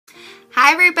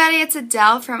Hi everybody, it's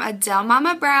Adele from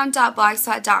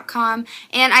adelemamabrown.blogspot.com,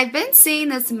 and I've been seeing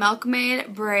this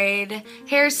Malkmaid braid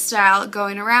hairstyle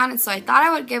going around, and so I thought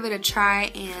I would give it a try,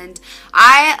 and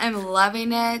I am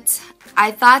loving it.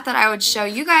 I thought that I would show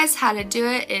you guys how to do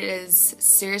it. It is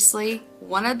seriously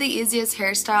one of the easiest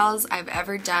hairstyles I've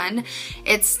ever done.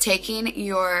 It's taking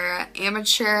your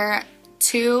amateur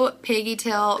two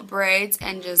pigtail braids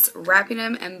and just wrapping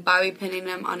them and bobby pinning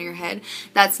them on your head.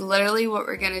 That's literally what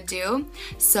we're gonna do.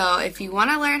 So if you want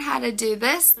to learn how to do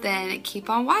this, then keep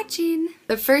on watching.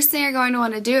 The first thing you're going to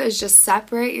want to do is just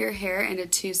separate your hair into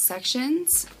two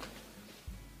sections.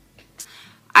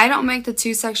 I don't make the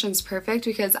two sections perfect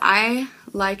because I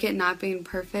like it not being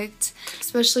perfect,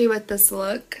 especially with this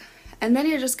look. And then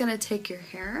you're just gonna take your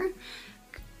hair,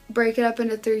 break it up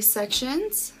into three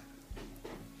sections,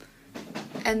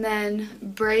 and then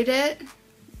braid it.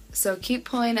 So keep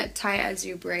pulling it tight as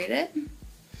you braid it,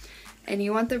 and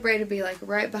you want the braid to be like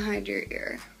right behind your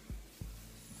ear.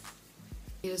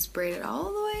 You just braid it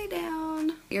all the way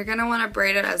down. You're gonna want to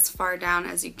braid it as far down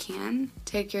as you can.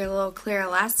 Take your little clear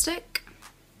elastic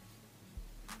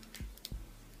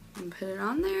and put it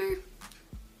on there.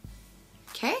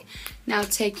 Okay, now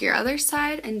take your other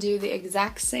side and do the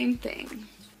exact same thing.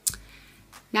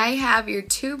 Now you have your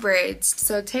two braids.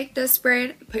 So take this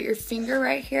braid, put your finger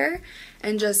right here,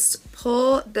 and just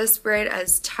pull this braid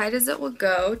as tight as it will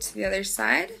go to the other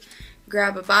side.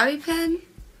 Grab a bobby pin,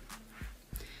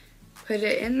 put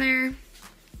it in there,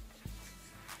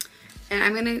 and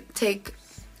I'm going to take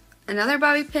another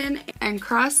bobby pin and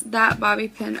cross that bobby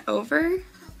pin over.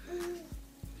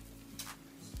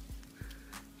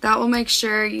 That will make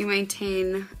sure you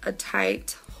maintain a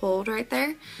tight hold right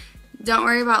there. Don't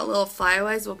worry about little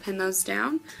flyaways, we'll pin those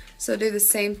down. So do the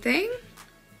same thing.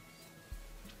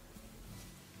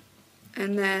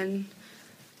 And then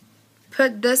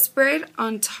put this braid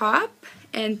on top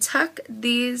and tuck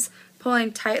these,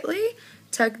 pulling tightly,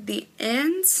 tuck the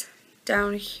ends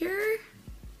down here.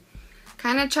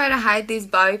 Kind of try to hide these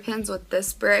bobby pins with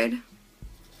this braid.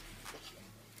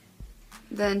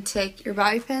 Then take your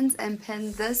bobby pins and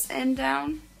pin this end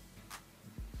down.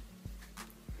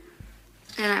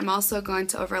 And I'm also going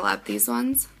to overlap these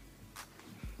ones.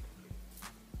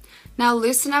 Now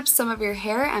loosen up some of your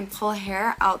hair and pull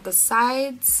hair out the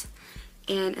sides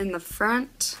and in the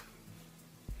front.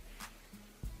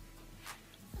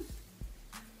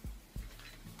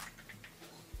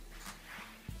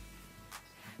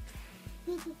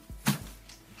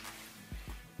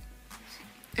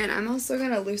 And I'm also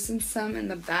going to loosen some in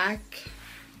the back.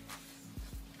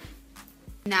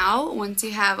 Now, once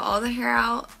you have all the hair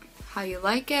out how you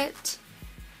like it,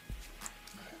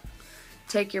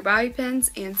 take your bobby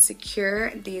pins and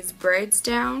secure these braids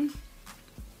down.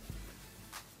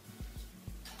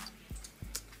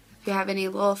 If you have any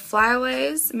little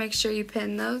flyaways, make sure you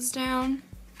pin those down.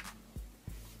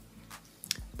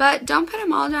 But don't put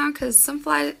them all down because some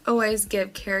flyaways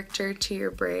give character to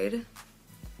your braid.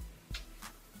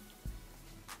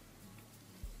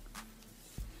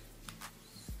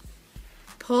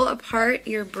 Pull apart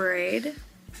your braid.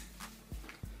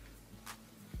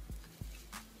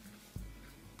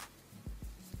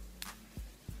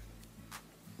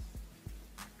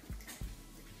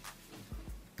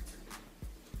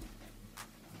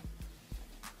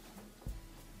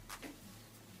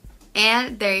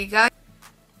 And there you go.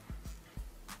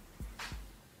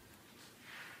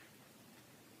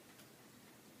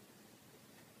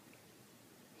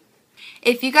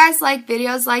 If you guys like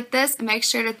videos like this, make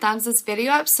sure to thumbs this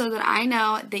video up so that I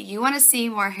know that you want to see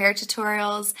more hair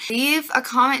tutorials. Leave a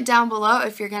comment down below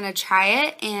if you're going to try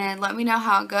it and let me know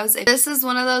how it goes. If this is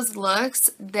one of those looks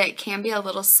that can be a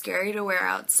little scary to wear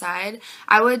outside,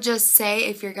 I would just say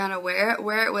if you're going to wear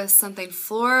it with something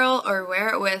floral or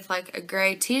wear it with like a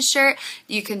gray t-shirt.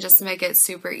 You can just make it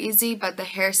super easy, but the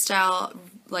hairstyle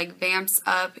like vamps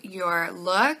up your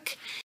look.